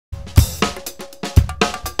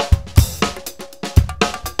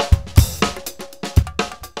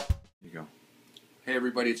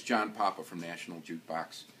everybody, it's John Papa from National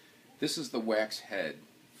Jukebox. This is the wax head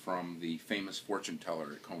from the famous fortune teller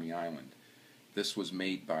at Coney Island. This was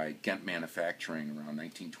made by Ghent Manufacturing around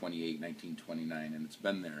 1928, 1929, and it's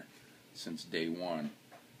been there since day one.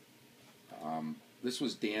 This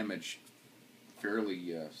was damaged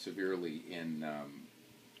fairly severely in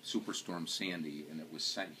Superstorm Sandy, and it was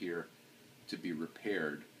sent here to be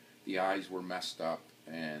repaired. The eyes were messed up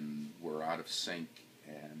and were out of sync,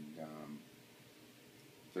 and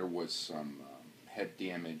there was some head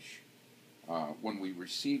damage. When we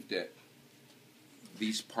received it,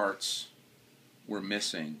 these parts were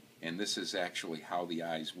missing, and this is actually how the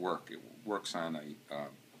eyes work. It works on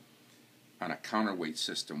a counterweight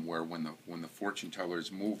system where when the fortune teller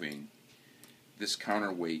is moving, this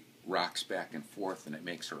counterweight rocks back and forth, and it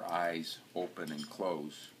makes her eyes open and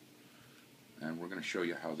close. And we're going to show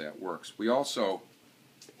you how that works. We also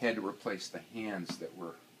had to replace the hands that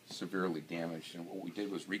were severely damaged, and what we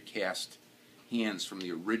did was recast hands from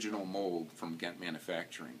the original mold from Ghent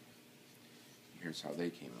Manufacturing. Here's how they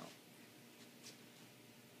came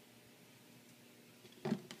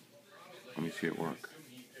out. Let me see it work.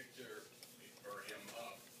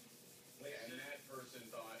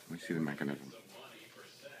 Let me see the mechanism.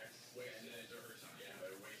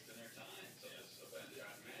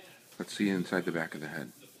 Let's see inside the back of the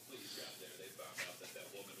head.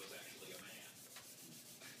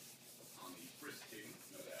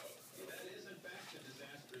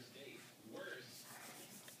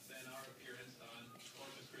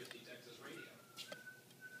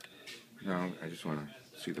 No, I just want to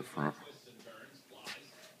see the front.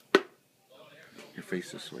 Your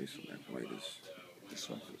face this way, so that way it is this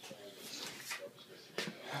way.